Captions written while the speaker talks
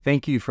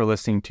Thank you for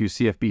listening to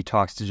CFB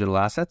Talks Digital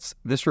Assets.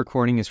 This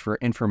recording is for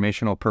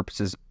informational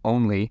purposes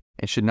only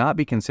and should not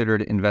be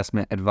considered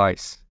investment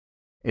advice.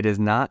 It is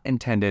not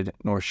intended,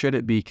 nor should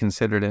it be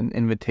considered an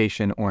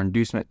invitation or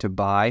inducement to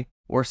buy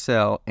or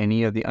sell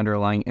any of the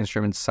underlying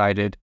instruments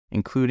cited,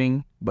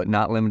 including but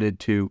not limited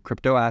to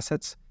crypto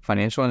assets,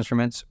 financial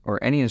instruments, or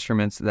any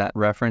instruments that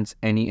reference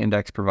any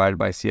index provided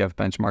by CF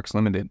Benchmarks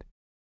Limited.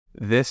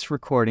 This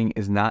recording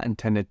is not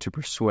intended to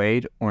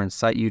persuade or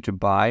incite you to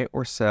buy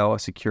or sell a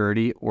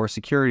security or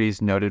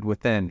securities noted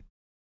within.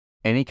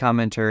 Any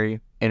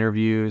commentary,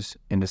 interviews,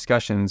 and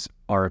discussions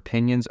are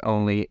opinions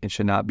only and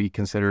should not be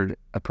considered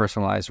a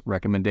personalized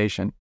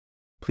recommendation.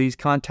 Please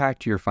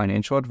contact your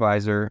financial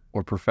advisor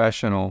or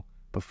professional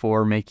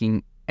before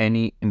making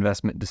any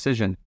investment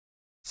decision.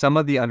 Some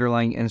of the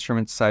underlying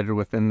instruments cited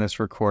within this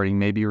recording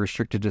may be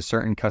restricted to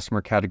certain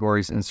customer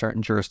categories in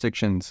certain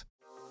jurisdictions.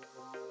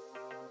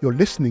 You're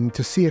listening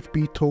to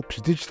CFB Talks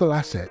Digital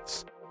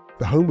Assets,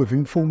 the home of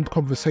informed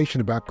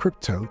conversation about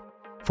crypto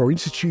for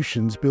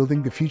institutions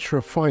building the future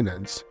of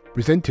finance,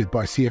 presented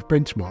by CF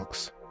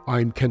Benchmarks.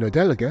 I'm Ken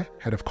O'Delegate,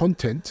 Head of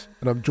Content,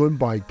 and I'm joined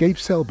by Gabe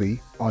Selby,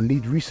 our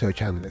Lead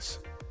Research Analyst.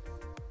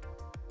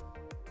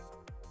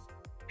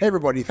 Hey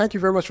everybody, thank you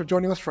very much for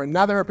joining us for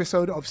another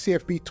episode of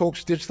CFB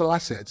Talks Digital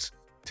Assets.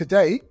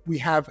 Today, we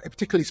have a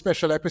particularly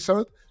special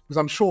episode, because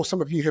I'm sure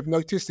some of you have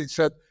noticed it's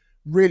a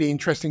really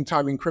interesting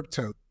time in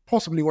crypto.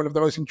 Possibly one of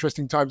the most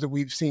interesting times that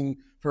we've seen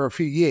for a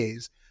few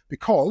years,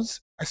 because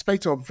a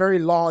spate of very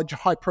large,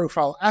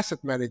 high-profile asset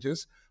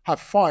managers have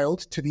filed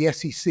to the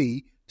SEC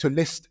to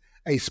list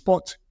a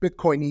spot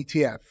Bitcoin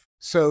ETF.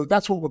 So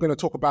that's what we're going to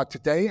talk about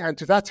today. And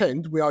to that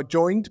end, we are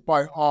joined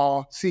by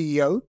our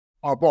CEO,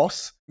 our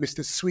boss,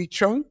 Mr. Sui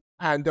Chung,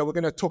 and we're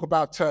going to talk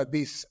about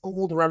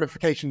all the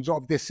ramifications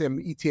of this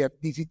ETF,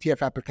 these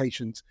ETF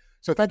applications.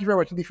 So thank you very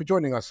much indeed for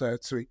joining us,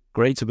 Sui.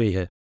 Great to be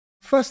here.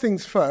 First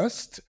things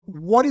first,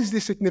 what is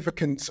the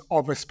significance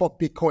of a spot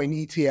Bitcoin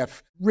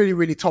ETF? Really,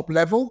 really top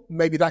level.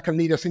 Maybe that can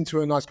lead us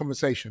into a nice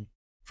conversation.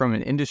 From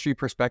an industry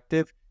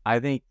perspective, I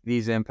think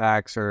these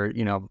impacts are,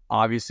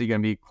 obviously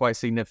going to be quite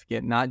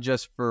significant, not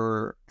just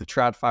for the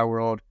TradFi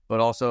world, but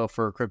also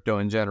for crypto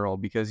in general.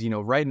 Because,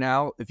 right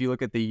now, if you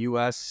look at the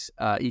US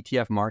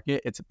ETF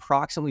market, it's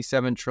approximately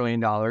 $7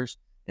 trillion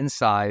in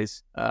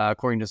size,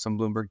 according to some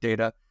Bloomberg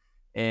data.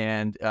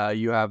 And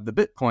you have the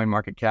Bitcoin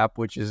market cap,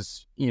 which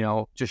is,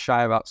 just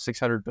shy of about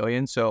 600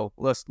 billion. So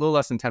a little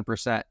less than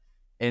 10%.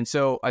 And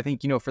so I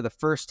think, for the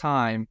first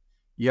time,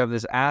 you have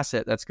this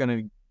asset that's going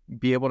to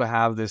be able to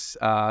have this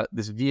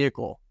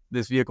vehicle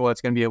that's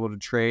going to be able to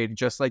trade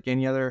just like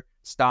any other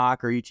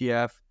stock or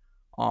ETF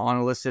on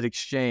a listed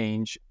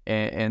exchange.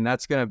 And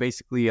that's going to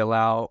basically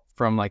allow,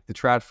 from like the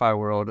TradFi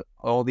world,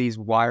 all these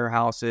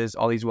wirehouses,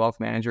 all these wealth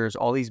managers,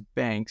 all these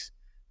banks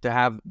to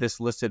have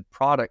this listed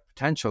product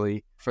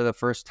potentially for the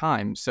first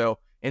time. So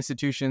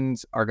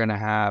institutions are going to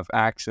have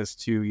access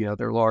to,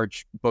 their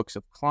large books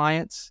of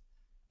clients.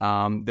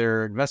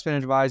 Their investment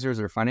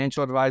advisors or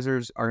financial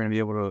advisors are going to be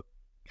able to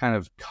kind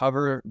of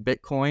cover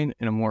Bitcoin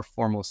in a more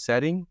formal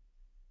setting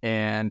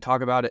and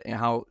talk about it and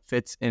how it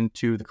fits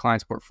into the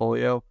client's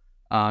portfolio.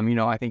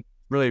 I think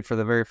really for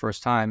the very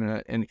first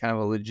time in kind of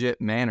a legit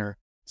manner.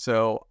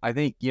 So I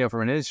think,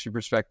 from an industry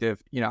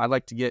perspective, I'd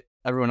like to get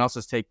everyone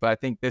else's take, but I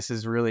think this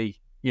is really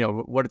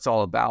what it's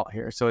all about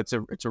here. So it's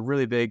a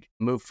really big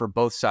move for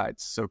both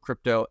sides, so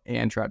crypto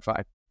and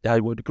TradFi. I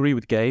would agree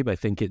with Gabe. I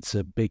think it's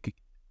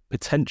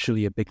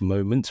potentially a big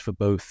moment for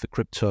both the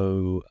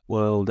crypto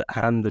world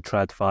and the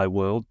TradFi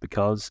world,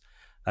 because,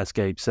 as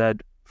Gabe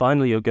said,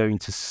 finally you're going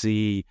to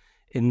see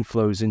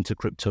inflows into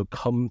crypto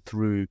come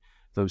through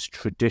those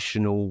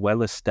traditional,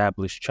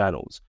 well-established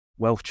channels,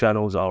 wealth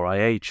channels,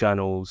 RIA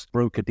channels,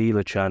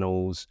 broker-dealer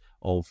channels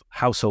of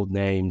household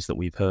names that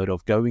we've heard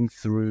of, going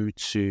through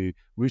to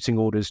routing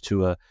orders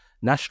to a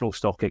national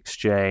stock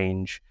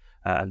exchange,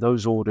 and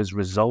those orders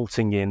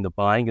resulting in the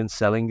buying and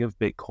selling of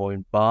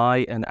Bitcoin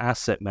by an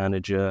asset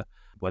manager,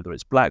 whether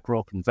it's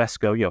BlackRock,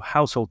 Invesco,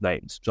 household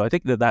names. So I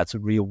think that's a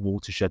real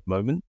watershed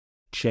moment.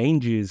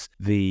 Changes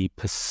the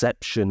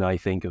perception, I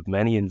think, of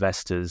many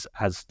investors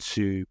as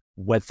to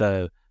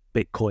whether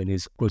Bitcoin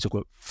is, quote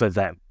unquote, for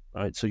them,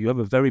 right? So you have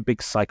a very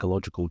big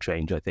psychological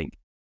change, I think.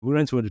 We're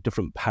into a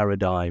different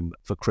paradigm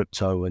for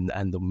crypto and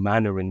the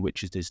manner in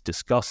which it is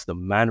discussed, the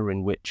manner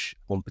in which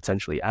one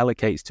potentially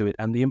allocates to it,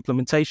 and the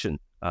implementation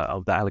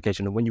of that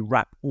allocation. And when you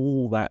wrap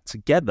all that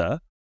together,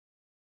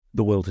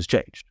 the world has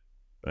changed,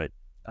 right?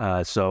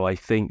 So I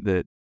think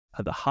that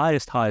at the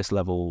highest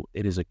level,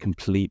 it is a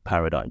complete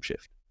paradigm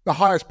shift. The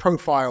highest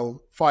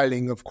profile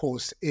filing, of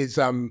course, is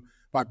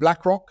by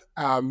BlackRock.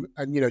 And,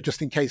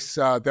 just in case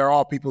there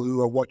are people who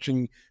are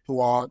watching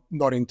who are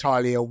not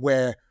entirely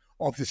aware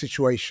of the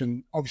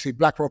situation. Obviously,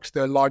 BlackRock's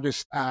the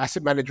largest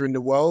asset manager in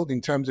the world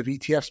in terms of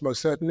ETFs, most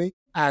certainly.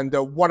 And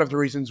one of the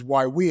reasons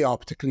why we are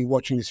particularly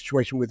watching the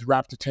situation with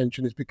rapt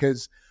attention is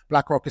because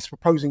BlackRock is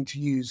proposing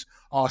to use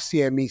our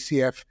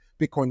CME-CF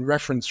Bitcoin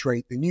reference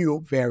rate, the New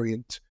York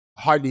variant,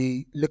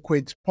 highly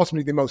liquid,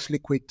 possibly the most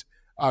liquid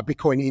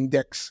Bitcoin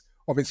index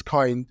of its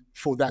kind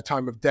for that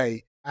time of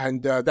day.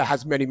 And that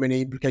has many,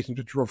 many implications,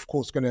 which we're, of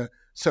course, going to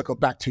circle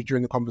back to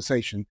during the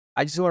conversation.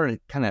 I just want to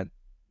kind of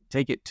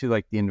take it to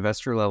like the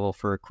investor level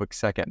for a quick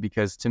second,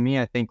 because to me,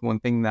 I think one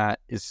thing that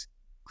is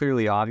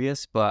clearly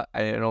obvious, but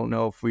I don't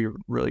know if we're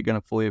really going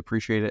to fully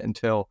appreciate it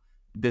until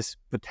this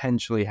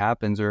potentially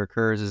happens or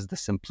occurs, is the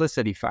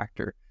simplicity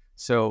factor.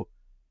 So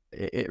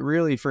it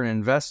really, for an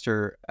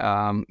investor,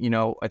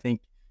 I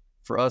think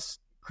for us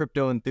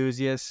crypto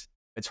enthusiasts,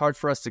 it's hard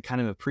for us to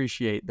kind of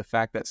appreciate the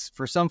fact that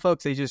for some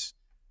folks, they just,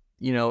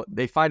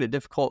 they find it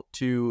difficult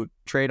to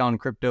trade on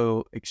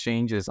crypto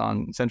exchanges,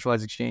 on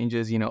centralized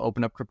exchanges,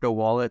 open up crypto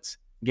wallets,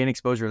 gain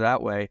exposure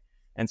that way.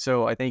 And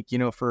so I think,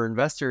 for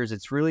investors,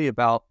 it's really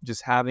about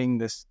just having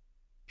this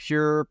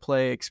pure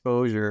play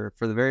exposure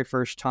for the very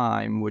first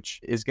time, which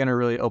is going to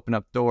really open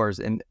up doors.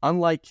 And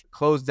unlike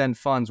closed-end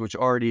funds, which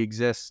already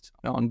exist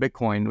on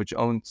Bitcoin, which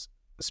owns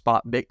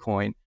spot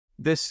Bitcoin,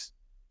 this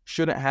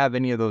shouldn't have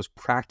any of those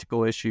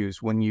practical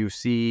issues when you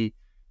see,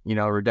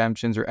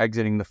 redemptions or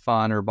exiting the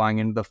fund or buying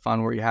into the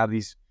fund, where you have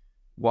these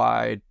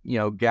wide,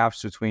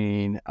 gaps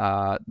between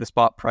the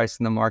spot price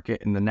in the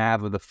market and the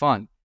NAV of the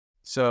fund.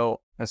 So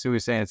that's what we were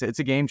saying. It's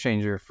a game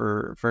changer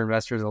for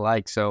investors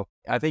alike. So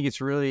I think it's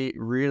really,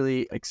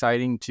 really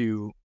exciting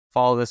to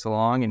follow this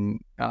along. And,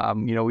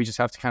 we just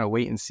have to kind of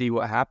wait and see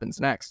what happens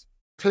next.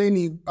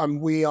 Clearly,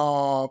 we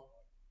are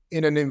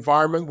in an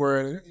environment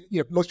where,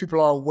 most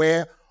people are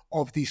aware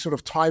of the sort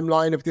of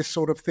timeline of this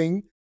sort of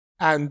thing.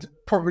 And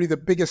probably the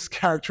biggest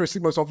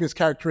characteristic, most obvious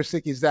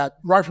characteristic, is that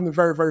right from the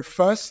very, very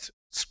first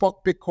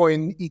spot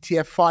Bitcoin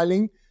ETF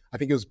filing, I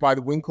think it was by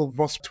the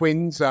Winklevoss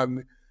twins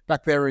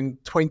back there in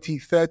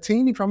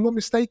 2013, if I'm not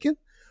mistaken,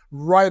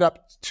 right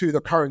up to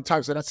the current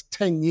time. So that's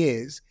 10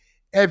 years.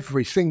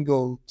 Every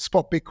single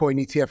spot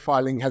Bitcoin ETF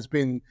filing has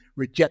been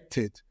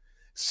rejected.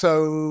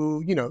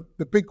 So,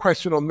 the big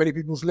question on many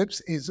people's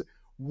lips is,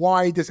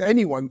 why does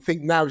anyone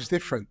think now is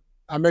different?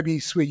 And maybe,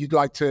 Sui, you'd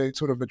like to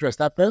sort of address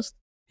that first?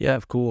 Yeah,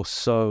 of course.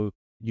 So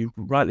you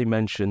rightly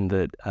mentioned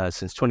that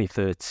since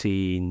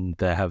 2013,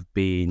 there have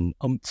been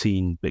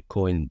umpteen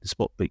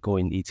spot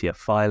Bitcoin ETF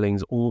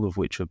filings, all of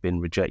which have been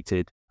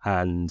rejected.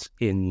 And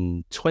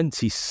in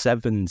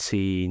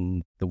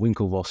 2017, the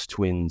Winklevoss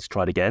twins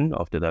tried again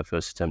after their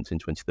first attempt in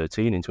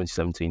 2013. In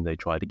 2017, they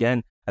tried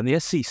again. And the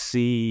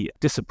SEC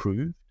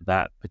disapproved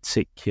that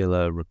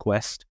particular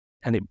request.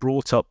 And it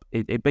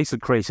it basically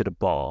created a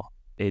bar.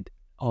 It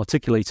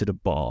articulated a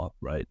bar,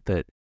 right,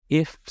 that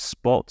if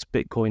spot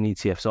Bitcoin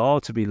ETFs are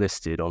to be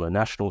listed on a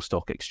national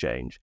stock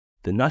exchange,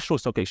 the national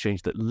stock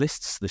exchange that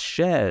lists the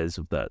shares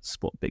of that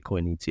spot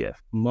Bitcoin ETF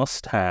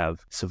must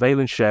have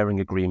surveillance sharing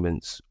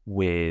agreements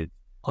with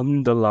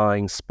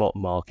underlying spot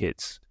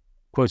markets,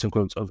 quote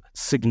unquote, of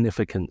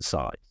significant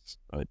size,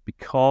 right?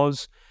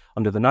 Because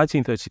under the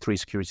 1933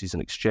 Securities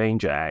and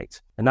Exchange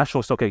Act, a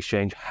national stock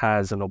exchange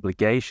has an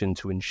obligation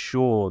to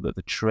ensure that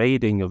the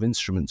trading of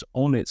instruments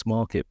on its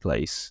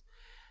marketplace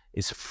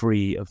is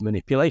free of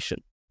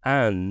manipulation.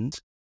 And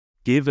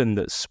given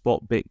that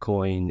spot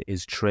Bitcoin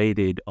is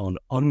traded on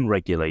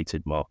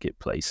unregulated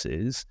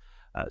marketplaces,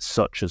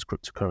 such as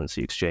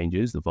cryptocurrency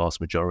exchanges, the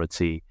vast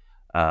majority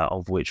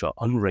of which are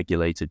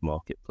unregulated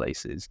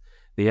marketplaces,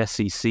 the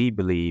SEC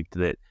believed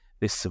that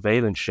this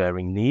surveillance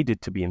sharing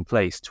needed to be in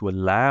place to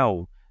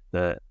allow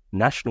the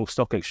national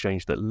stock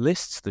exchange that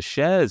lists the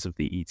shares of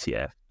the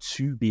ETF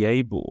to be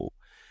able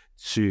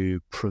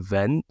to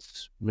prevent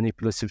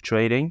manipulative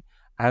trading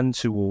and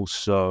to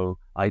also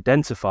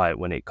identify it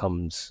when it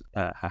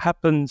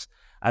happens,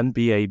 and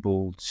be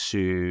able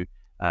to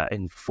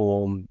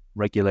inform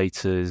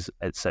regulators,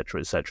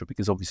 etc.,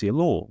 because obviously a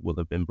law will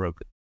have been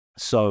broken.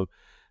 So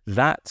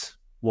that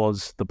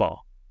was the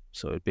bar.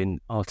 So it had been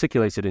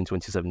articulated in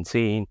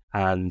 2017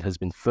 and has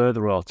been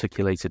further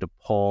articulated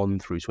upon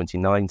through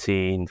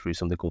 2019 through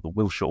something called the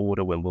Wilshire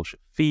Order, when Wilshire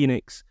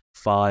Phoenix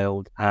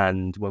filed.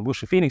 And when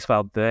Wilshire Phoenix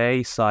filed,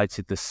 they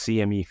cited the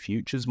CME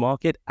futures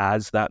market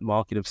as that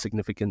market of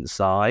significant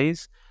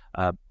size,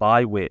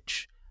 by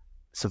which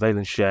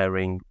surveillance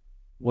sharing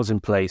was in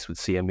place with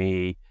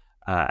CME,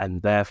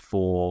 and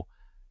therefore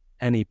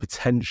any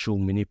potential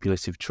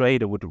manipulative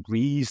trader would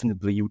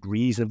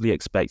reasonably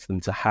expect them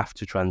to have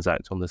to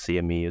transact on the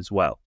CME as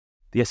well.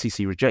 The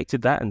SEC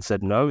rejected that and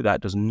said, no,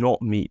 that does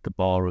not meet the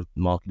bar of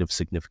market of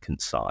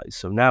significant size.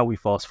 So now we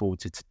fast forward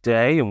to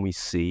today and we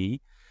see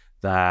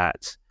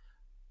that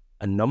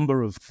a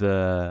number of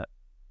the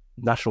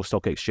national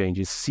stock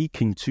exchanges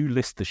seeking to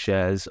list the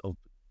shares of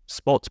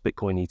spot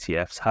Bitcoin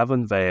ETFs have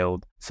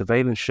unveiled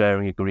surveillance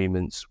sharing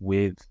agreements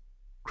with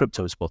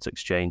crypto spot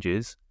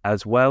exchanges,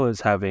 as well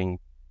as having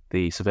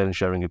the surveillance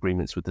sharing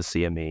agreements with the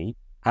CME.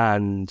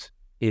 And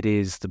it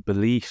is the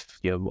belief,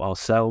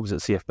 ourselves at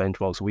CFB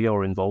Talks, we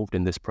are involved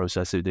in this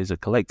process. It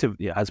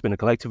has been a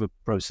collective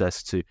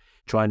process to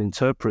try and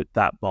interpret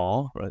that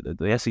bar. Right?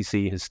 The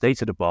SEC has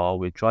stated a bar.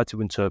 We've tried to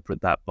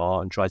interpret that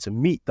bar and try to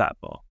meet that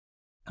bar.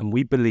 And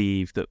we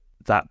believe that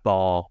that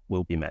bar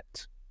will be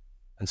met.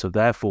 And so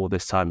therefore,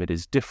 this time it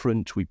is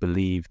different. We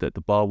believe that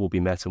the bar will be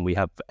met, and we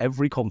have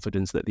every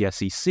confidence that the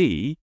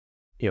SEC,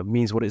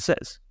 means what it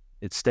says.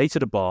 It's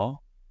stated a bar.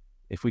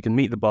 If we can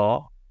meet the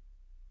bar,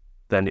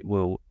 then it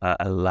will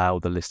allow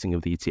the listing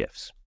of the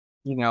ETFs.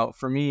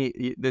 For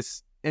me,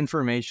 this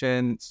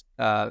information,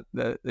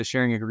 the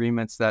sharing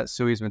agreements that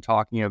Sui's been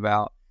talking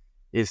about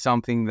is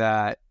something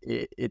that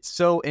it's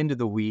so into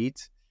the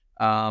weeds.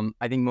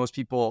 I think most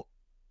people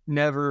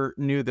never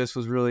knew this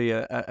was really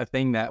a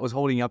thing that was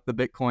holding up the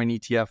Bitcoin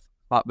ETF,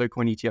 spot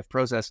Bitcoin ETF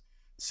process.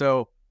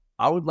 So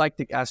I would like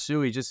to ask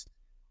Sui, just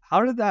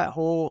how did that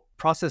whole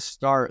process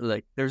start?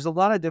 Like, there's a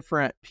lot of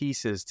different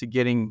pieces to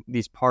getting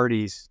these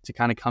parties to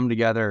kind of come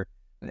together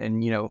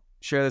and,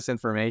 share this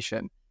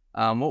information.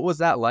 What was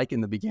that like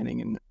in the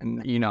beginning?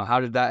 And how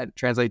did that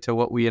translate to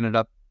what we ended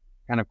up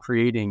kind of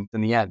creating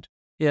in the end?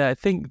 Yeah, I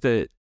think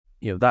that,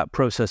 that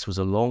process was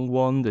a long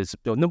one.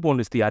 Number one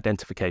is the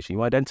identification.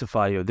 You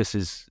identify, this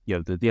is,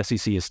 the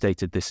SEC has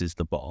stated this is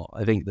the bar.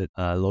 I think that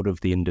a lot of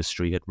the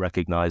industry had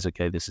recognized,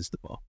 okay, this is the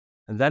bar.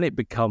 And then it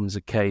becomes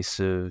a case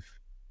of,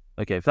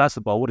 okay, if that's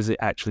the bar, what does it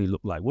actually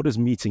look like? What does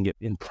meeting it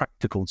in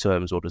practical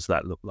terms, what does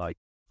that look like?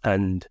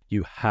 And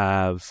you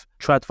have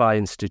TradFi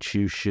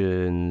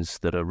institutions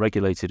that are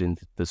regulated in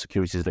the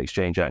Securities and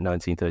Exchange Act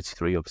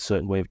 1933 of a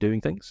certain way of doing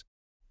things.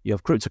 You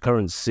have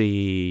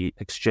cryptocurrency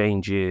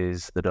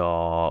exchanges that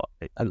are,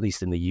 at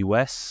least in the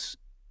US,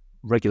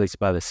 regulated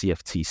by the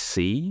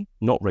CFTC,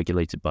 not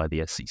regulated by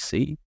the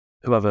SEC,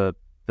 who have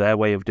their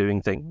way of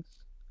doing things,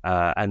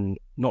 and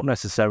not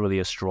necessarily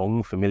a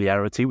strong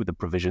familiarity with the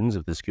provisions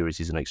of the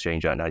Securities and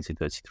Exchange Act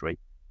 1933.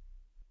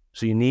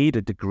 So you need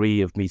a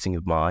degree of meeting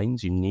of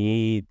minds. You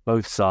need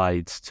both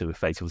sides to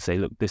effectively say,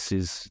 look, this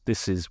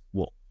is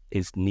what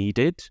is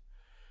needed,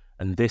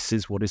 and this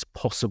is what is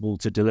possible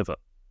to deliver.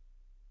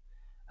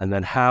 And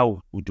then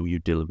how do you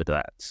deliver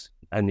that?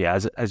 And yeah,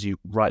 as you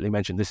rightly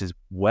mentioned, this is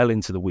well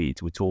into the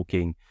weeds. We're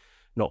talking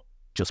not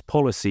just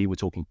policy, we're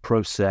talking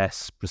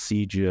process,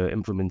 procedure,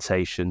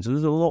 implementation. So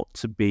there's a lot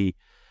to be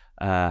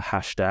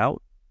hashed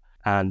out.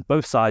 And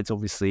both sides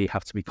obviously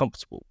have to be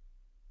comfortable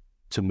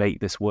to make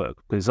this work,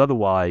 because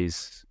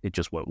otherwise it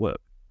just won't work.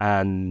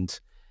 And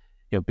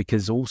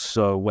because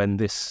also when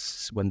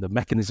the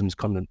mechanisms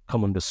come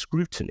under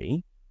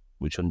scrutiny,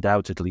 which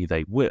undoubtedly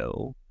they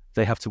will,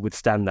 they have to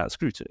withstand that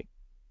scrutiny.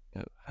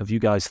 Have you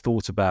guys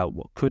thought about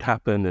what could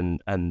happen,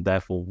 and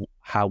therefore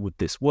how would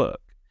this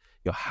work?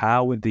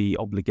 How are the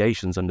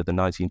obligations under the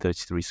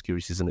 1933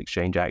 Securities and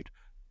Exchange Act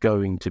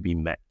going to be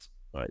met?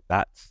 Right,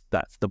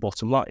 that's the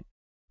bottom line.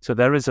 So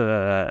there is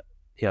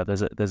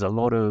there's a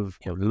lot of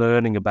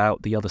learning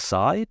about the other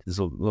side. There's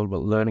a lot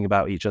about learning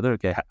about each other.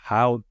 Okay,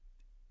 how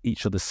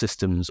each of the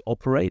systems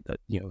operate.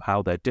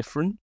 How they're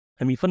different.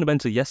 I mean,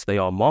 fundamentally, yes, they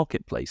are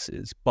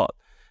marketplaces, but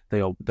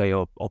they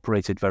are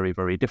operated very,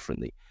 very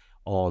differently.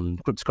 On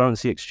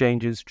cryptocurrency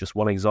exchanges, just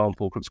one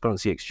example,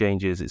 cryptocurrency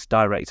exchanges, it's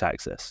direct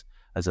access.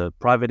 As a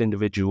private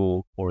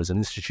individual or as an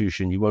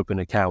institution, you open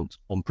an account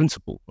on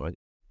principle, right?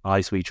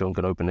 I, Sui Chung,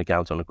 can open an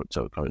account on a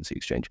cryptocurrency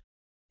exchange.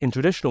 In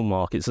traditional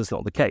markets, that's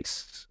not the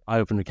case. I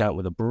open an account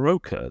with a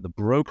broker. The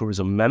broker is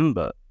a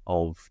member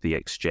of the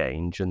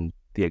exchange, and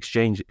the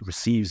exchange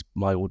receives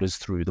my orders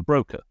through the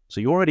broker. So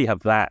you already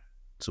have that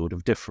sort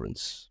of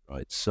difference,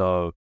 right?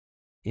 So,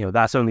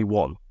 that's only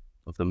one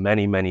of the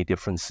many, many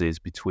differences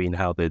between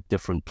how the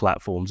different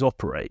platforms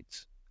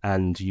operate.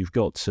 And you've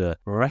got to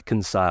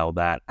reconcile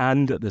that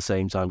and at the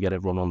same time get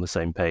everyone on the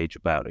same page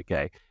about,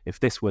 okay, if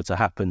this were to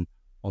happen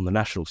on the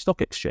National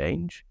Stock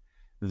Exchange,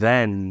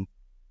 then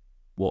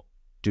what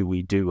do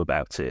we do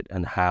about it,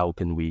 and how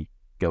can we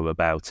go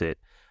about it,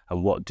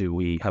 and what do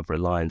we have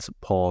reliance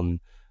upon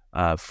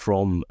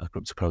from a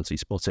cryptocurrency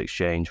spot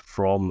exchange,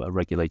 from a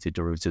regulated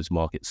derivatives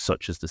market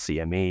such as the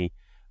CME?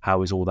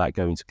 How is all that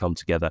going to come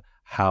together?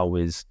 How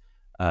is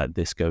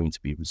this going to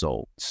be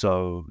resolved?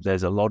 So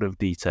there's a lot of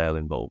detail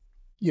involved.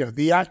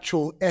 The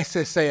actual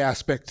SSA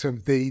aspect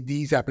of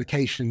these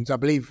applications, I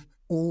believe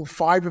all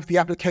 5 of the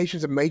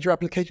applications and major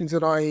applications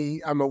that I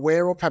am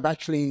aware of have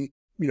actually,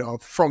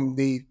 following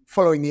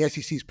the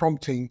SEC's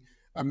prompting,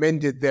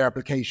 amended their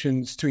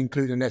applications to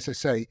include an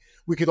SSA.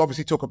 We could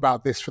obviously talk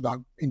about this for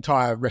the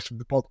entire rest of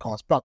the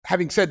podcast. But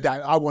having said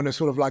that, I want to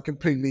sort of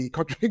completely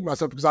contradict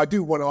myself, because I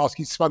do want to ask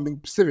you something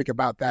specific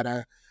about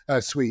that,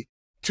 Sui.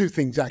 2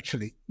 things,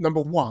 actually.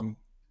 Number one,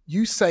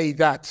 you say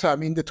that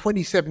in the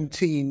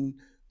 2017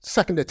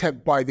 second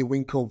attempt by the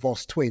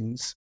Winklevoss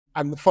twins,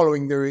 and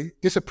following the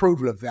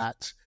disapproval of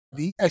that,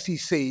 the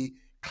SEC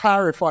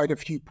clarified a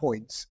few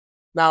points.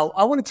 Now,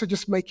 I wanted to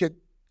just make it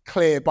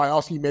clear by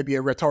asking you maybe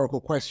a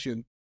rhetorical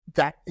question,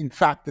 that in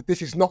fact, that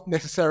this is not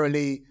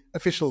necessarily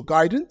official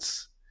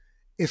guidance.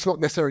 It's not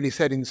necessarily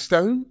set in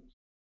stone.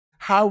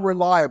 How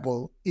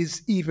reliable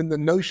is even the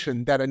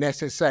notion that an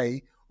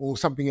SSA or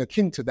something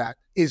akin to that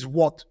is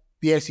what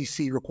the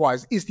SEC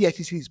requires? Is the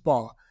SEC's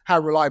bar? How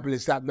reliable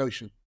is that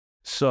notion?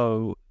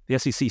 So the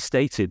SEC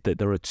stated that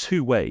there are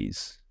 2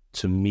 ways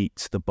to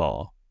meet the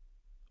bar.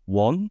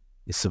 1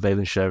 is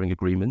surveillance sharing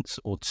agreements,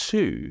 or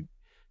 2,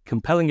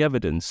 compelling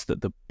evidence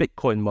that the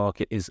Bitcoin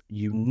market is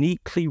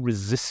uniquely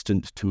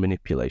resistant to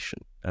manipulation.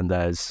 And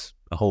there's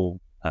a whole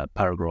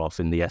paragraph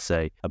in the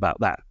essay about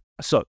that.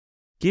 So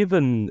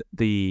given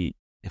the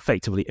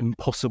effectively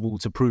impossible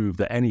to prove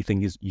that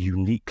anything is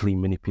uniquely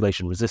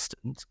manipulation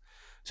resistant.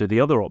 So the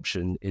other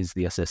option is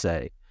the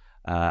SSA,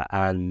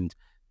 and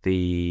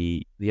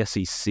the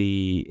SEC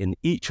in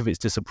each of its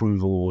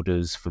disapproval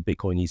orders for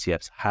Bitcoin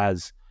ETFs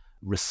has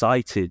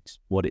recited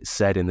what it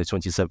said in the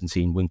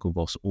 2017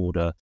 Winklevoss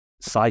order,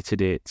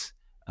 cited it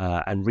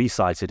and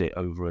recited it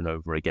over and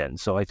over again.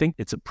 So I think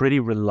it's a pretty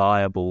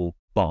reliable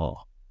bar.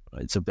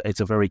 It's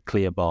a very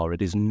clear bar.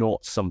 It is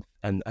not some,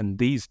 and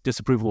these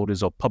disapproval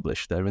orders are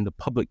published. They're in the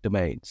public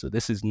domain. So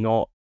this is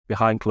not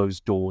behind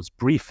closed doors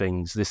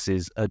briefings. This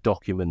is a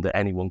document that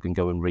anyone can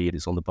go and read.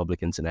 It's on the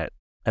public internet.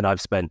 And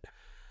I've spent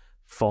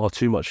far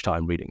too much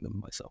time reading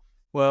them myself.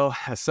 Well,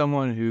 as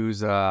someone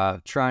who's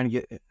trying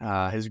to get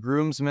his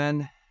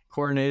groomsmen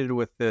coordinated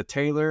with the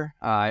tailor,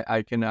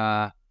 I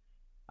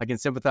can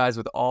sympathize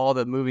with all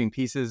the moving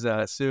pieces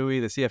Sui,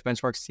 the CF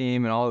Benchmarks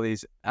team, and all of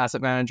these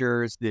asset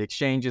managers, the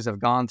exchanges have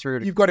gone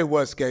through. You've got it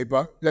worse, Gabe,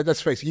 but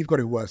let's face it, you've got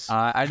it worse.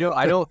 I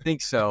don't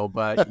think so,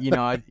 but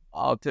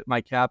I'll tip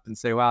my cap and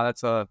say, wow,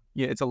 it's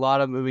a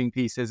lot of moving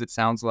pieces. It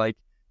sounds like,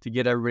 to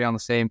get everybody on the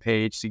same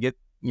page, to get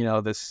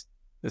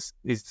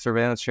these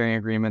surveillance sharing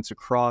agreements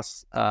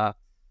across the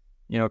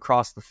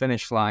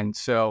finish line.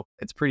 So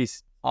it's pretty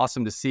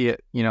awesome to see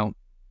it.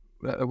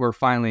 We're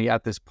finally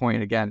at this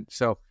point again.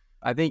 So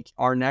I think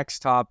our next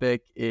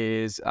topic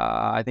is,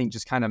 I think,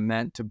 just kind of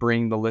meant to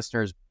bring the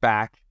listeners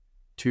back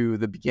to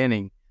the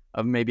beginning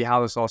of maybe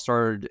how this all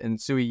started. And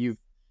Sui,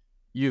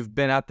 you've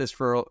been at this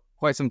for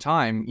quite some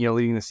time,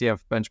 leading the CF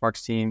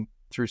Benchmarks team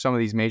through some of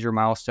these major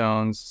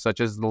milestones, such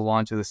as the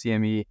launch of the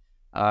CME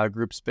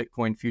Group's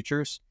Bitcoin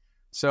futures.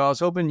 So I was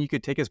hoping you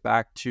could take us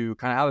back to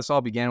kind of how this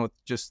all began with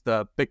just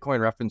the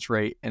Bitcoin reference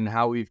rate and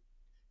how we've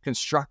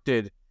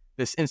constructed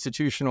this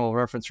institutional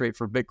reference rate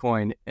for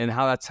Bitcoin and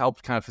how that's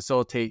helped kind of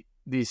facilitate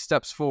these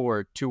steps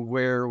forward to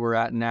where we're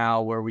at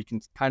now, where we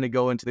can kind of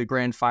go into the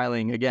grand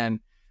filing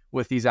again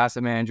with these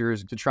asset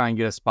managers to try and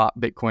get a spot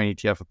Bitcoin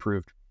ETF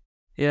approved.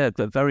 Yeah,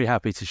 but very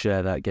happy to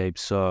share that, Gabe.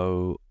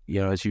 So,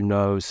 as you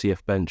know,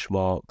 CF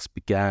Benchmarks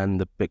began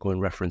the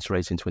Bitcoin reference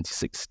rate in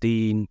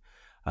 2016.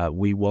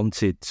 We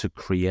wanted to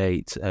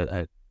create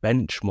a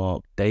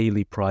benchmark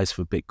daily price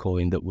for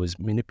Bitcoin that was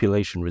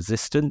manipulation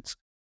resistant,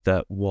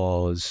 that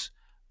was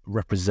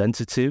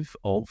representative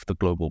of the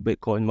global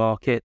Bitcoin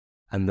market,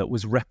 and that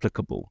was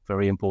replicable.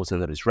 Very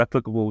important that it's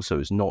replicable. So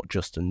it's not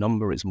just a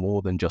number, it's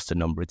more than just a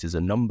number. It is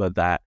a number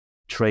that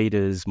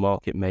traders,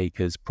 market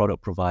makers,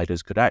 product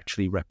providers could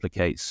actually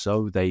replicate,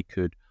 so they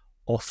could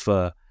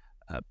offer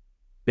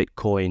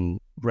Bitcoin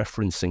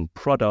referencing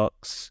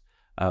products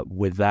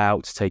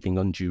without taking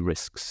undue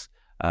risks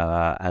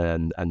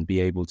and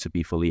be able to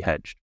be fully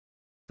hedged.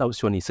 That was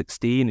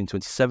 2016. In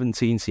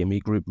 2017,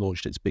 CME Group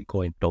launched its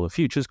Bitcoin dollar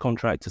futures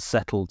contract to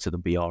settle to the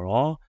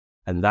BRR.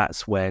 And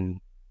that's when,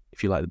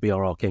 if you like, the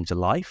BRR came to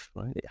life,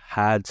 right? It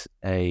had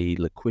a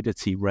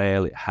liquidity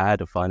rail. It had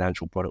a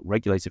financial product,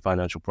 regulated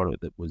financial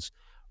product that was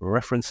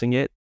referencing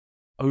it.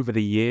 Over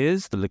the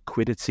years, the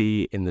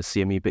liquidity in the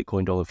CME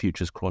Bitcoin dollar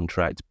futures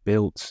contract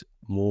built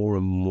more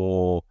and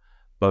more.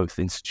 Both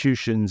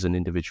institutions and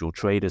individual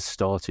traders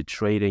started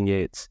trading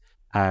it.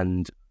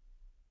 And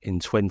in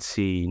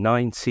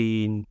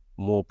 2019,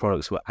 more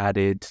products were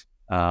added,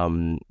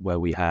 where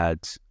we had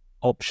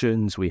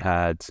options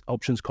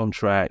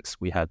contracts,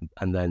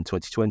 and then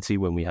 2020,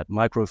 when we had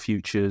micro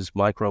futures,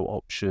 micro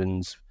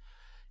options,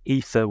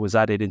 Ether was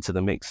added into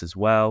the mix as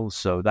well.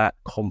 So that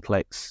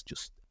complex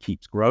just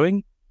keeps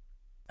growing.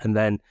 And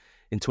then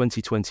in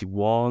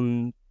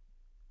 2021,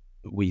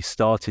 we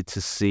started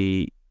to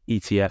see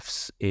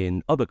ETFs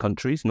in other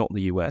countries, not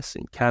the US,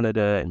 in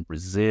Canada, in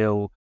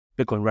Brazil.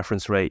 Bitcoin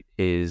reference rate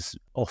is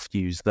oft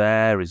used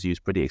there, is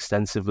used pretty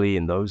extensively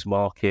in those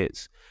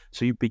markets.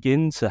 So you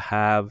begin to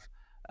have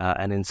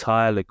an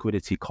entire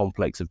liquidity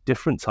complex of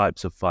different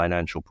types of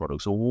financial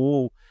products,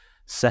 all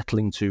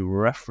settling to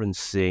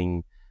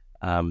referencing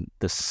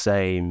the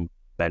same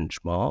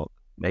benchmark,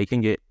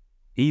 making it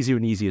easier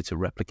and easier to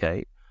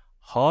replicate,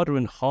 harder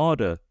and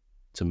harder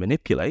to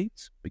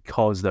manipulate,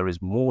 because there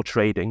is more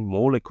trading,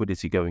 more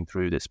liquidity going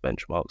through this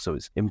benchmark. So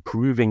it's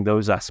improving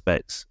those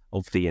aspects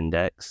of the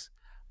index.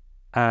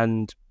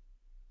 And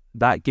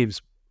that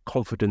gives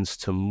confidence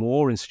to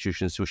more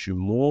institutions to issue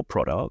more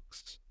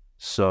products.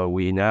 So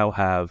we now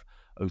have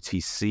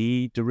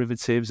OTC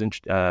derivatives and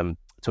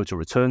total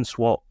return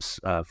swaps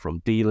from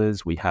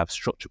dealers. We have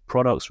structured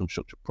products from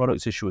structured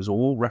products issuers,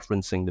 all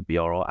referencing the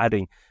BRR,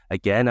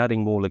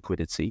 adding more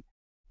liquidity.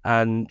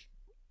 And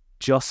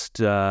just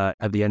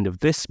at the end of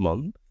this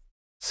month,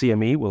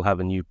 CME will have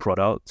a new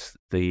product,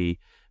 the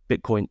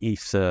Bitcoin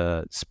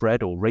Ether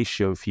spread or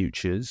ratio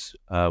futures,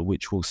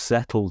 which will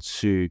settle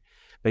to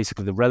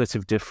basically the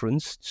relative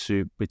difference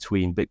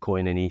between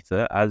Bitcoin and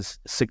Ether, as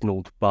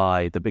signaled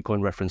by the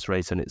Bitcoin reference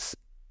rate and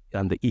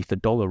the Ether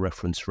dollar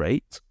reference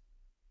rate.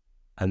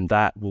 And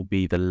that will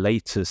be the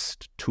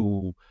latest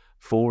tool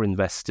for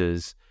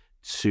investors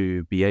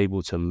to be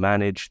able to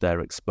manage their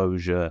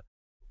exposure,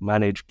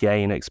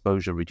 gain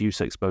exposure, reduce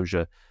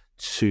exposure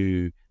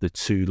to the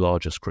two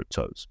largest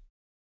cryptos.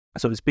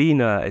 So it's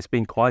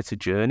been quite a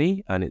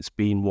journey, and it's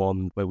been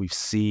one where we've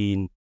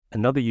seen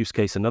another use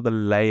case, another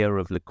layer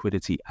of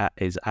liquidity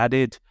is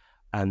added,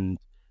 and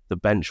the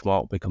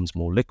benchmark becomes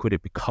more liquid.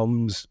 It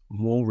becomes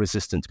more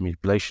resistant to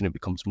manipulation. It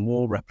becomes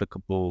more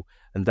replicable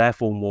and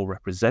therefore more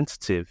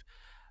representative.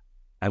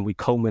 And we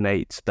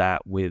culminate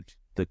that with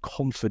the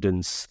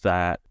confidence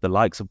that the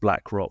likes of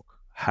BlackRock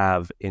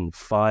have in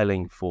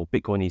filing for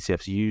Bitcoin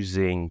ETFs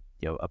using,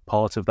 a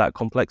part of that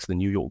complex, the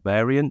New York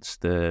variant,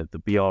 the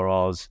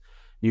BRR's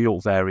New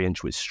York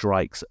variant, which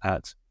strikes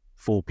at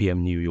 4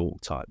 p.m. New York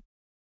time.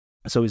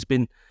 So it's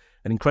been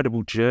an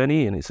incredible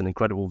journey, and it's an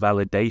incredible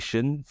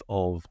validation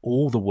of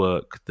all the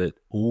work that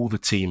all the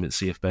team at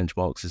CF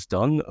Benchmarks has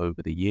done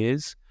over the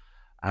years.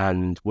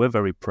 And we're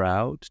very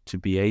proud to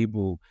be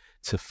able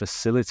to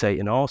facilitate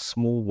in our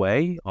small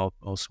way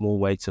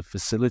to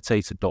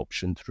facilitate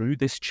adoption through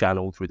this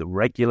channel, through the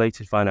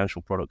regulated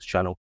financial products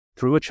channel,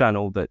 through a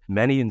channel that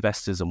many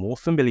investors are more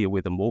familiar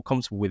with and more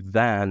comfortable with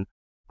than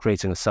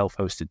creating a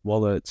self-hosted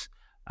wallet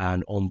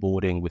and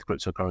onboarding with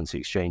cryptocurrency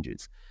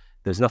exchanges.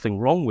 There's nothing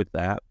wrong with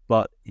that,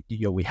 but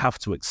we have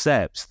to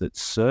accept that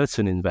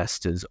certain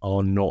investors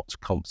are not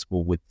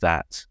comfortable with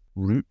that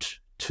route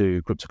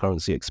to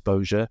cryptocurrency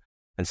exposure.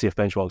 And CF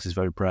Benchmarks is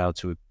very proud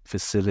to have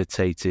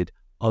facilitated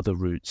other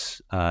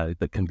routes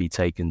that can be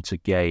taken to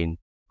gain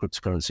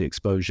cryptocurrency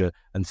exposure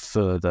and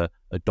further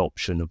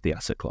adoption of the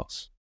asset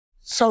class.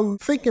 So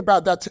thinking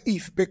about that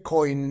ETH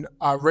Bitcoin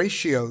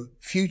ratio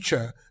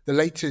future, the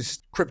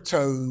latest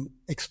crypto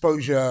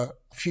exposure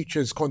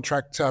futures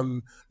contract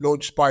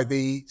launched by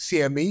the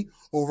CME,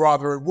 or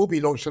rather it will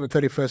be launched on the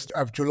 31st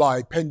of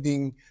July,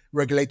 pending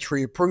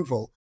regulatory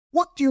approval.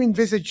 What do you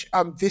envisage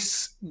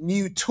this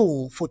new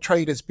tool for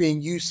traders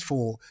being used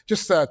for?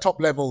 Just a top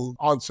level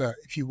answer,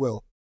 if you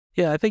will.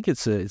 Yeah, I think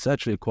it's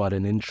actually quite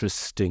an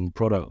interesting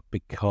product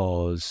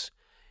because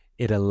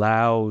it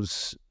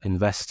allows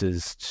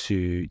investors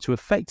to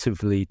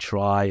effectively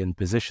try and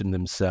position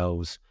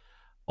themselves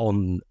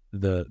on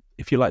the,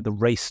 if you like, the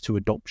race to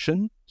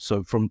adoption.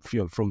 So from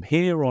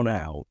here on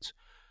out,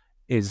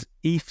 is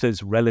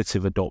Ether's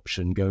relative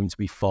adoption going to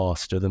be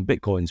faster than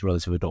Bitcoin's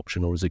relative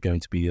adoption, or is it going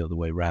to be the other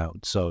way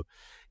around? So,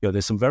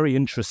 there's some very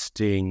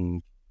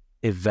interesting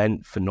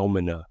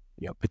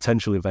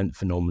potential event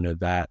phenomena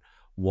that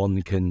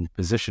one can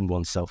position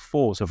oneself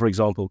for. So, for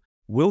example,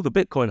 will the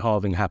Bitcoin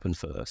halving happen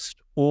first,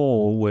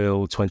 or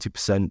will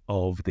 20%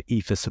 of the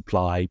Ether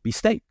supply be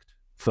staked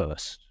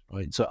first?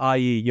 Right. So,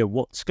 i.e.,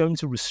 what's going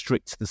to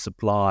restrict the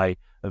supply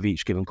of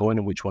each given coin,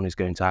 and which one is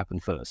going to happen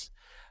first?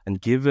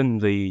 And given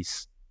the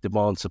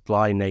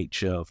demand-supply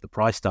nature of the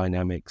price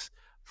dynamics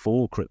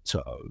for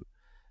crypto,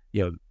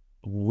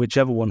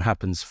 whichever one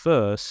happens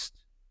first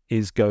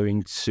is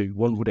going to,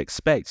 one would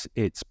expect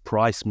its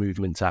price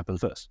movement to happen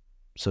first.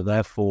 So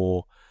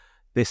therefore,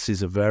 this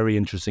is a very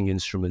interesting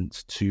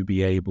instrument to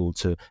be able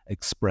to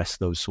express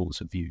those sorts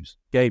of views.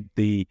 Gabe,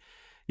 you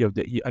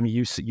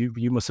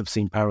must have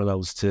seen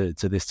parallels to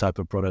this type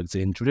of product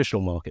in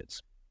traditional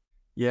markets.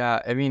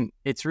 Yeah,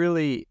 it's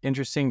really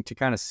interesting to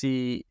kind of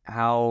see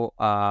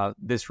how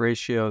this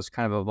ratio has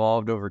kind of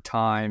evolved over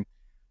time.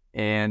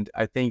 And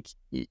I think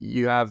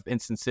you have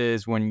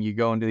instances when you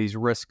go into these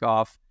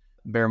risk-off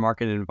bear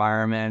market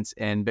environments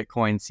and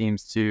Bitcoin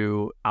seems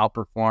to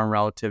outperform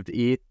relative to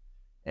ETH.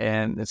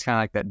 And it's kind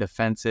of like that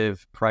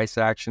defensive price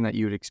action that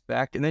you would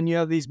expect. And then you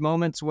have these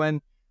moments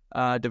when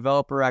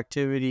developer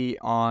activity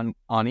on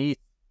ETH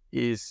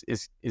is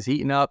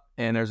heating up,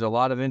 and there's a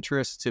lot of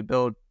interest to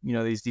build,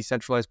 these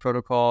decentralized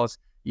protocols.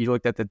 You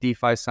looked at the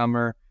DeFi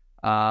summer,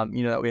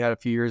 that we had a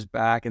few years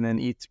back, and then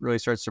ETH really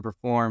starts to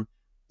perform.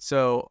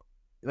 So,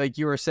 like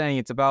you were saying,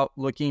 it's about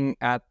looking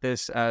at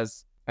this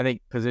as, I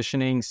think,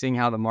 positioning, seeing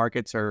how the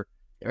markets are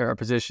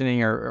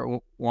positioning or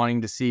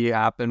wanting to see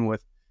happen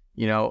with,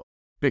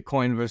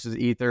 Bitcoin versus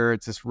Ether.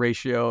 It's this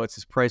ratio, it's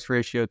this price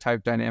ratio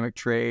type dynamic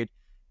trade.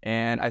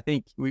 And I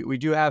think we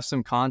do have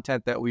some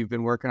content that we've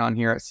been working on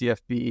here at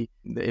CFB.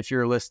 If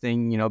you're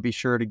listening, be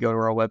sure to go to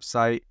our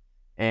website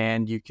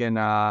and you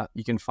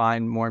can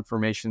find more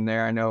information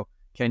there. I know,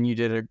 Ken, you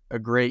did a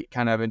great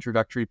kind of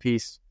introductory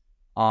piece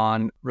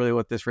on really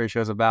what this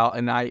ratio is about.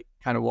 And I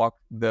kind of walk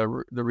the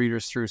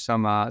readers through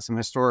some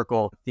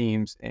historical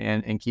themes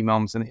and key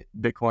moments in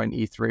the Bitcoin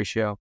ETH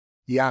ratio.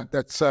 Yeah,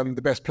 that's the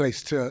best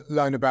place to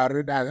learn about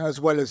it, as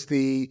well as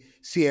the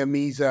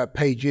CME's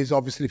pages.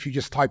 Obviously, if you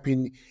just type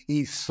in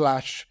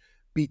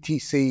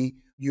ETH/BTC,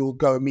 you'll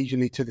go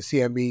immediately to the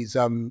CME's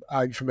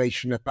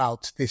information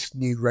about this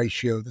new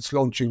ratio that's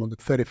launching on the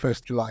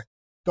 31st July.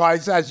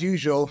 Guys, as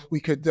usual, we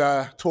could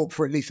talk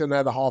for at least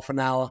another half an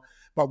hour,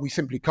 but we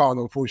simply can't,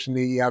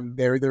 unfortunately.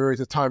 There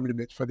is a time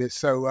limit for this.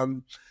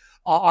 So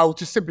I'll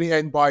just simply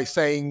end by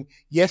saying,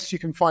 yes, you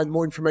can find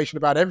more information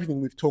about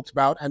everything we've talked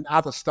about and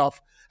other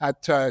stuff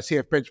at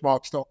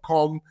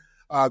cfbenchmarks.com.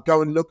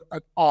 Go and look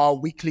at our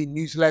weekly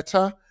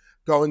newsletter.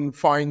 Go and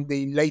find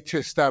the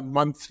latest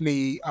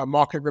monthly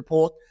market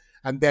report.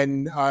 And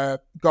then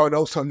go and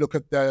also look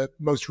at the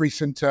most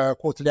recent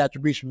quarterly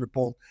attribution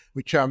report,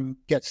 which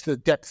gets to the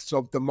depths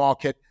of the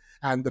market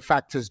and the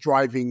factors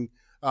driving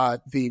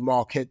the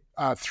market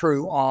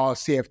through our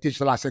CF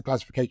digital asset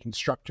classification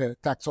structure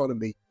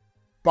taxonomy.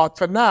 But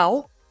for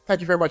now,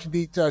 thank you very much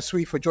indeed,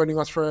 Sui, for joining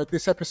us for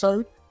this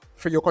episode.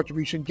 For your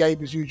contribution,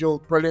 Gabe, as usual,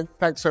 brilliant.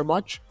 Thanks so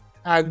much.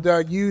 And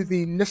you,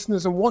 the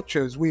listeners and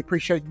watchers, we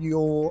appreciate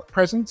your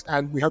presence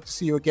and we hope to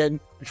see you again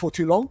before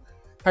too long.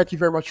 Thank you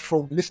very much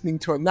for listening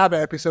to another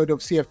episode of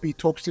CFB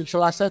Talks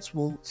Digital Assets.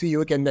 We'll see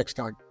you again next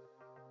time.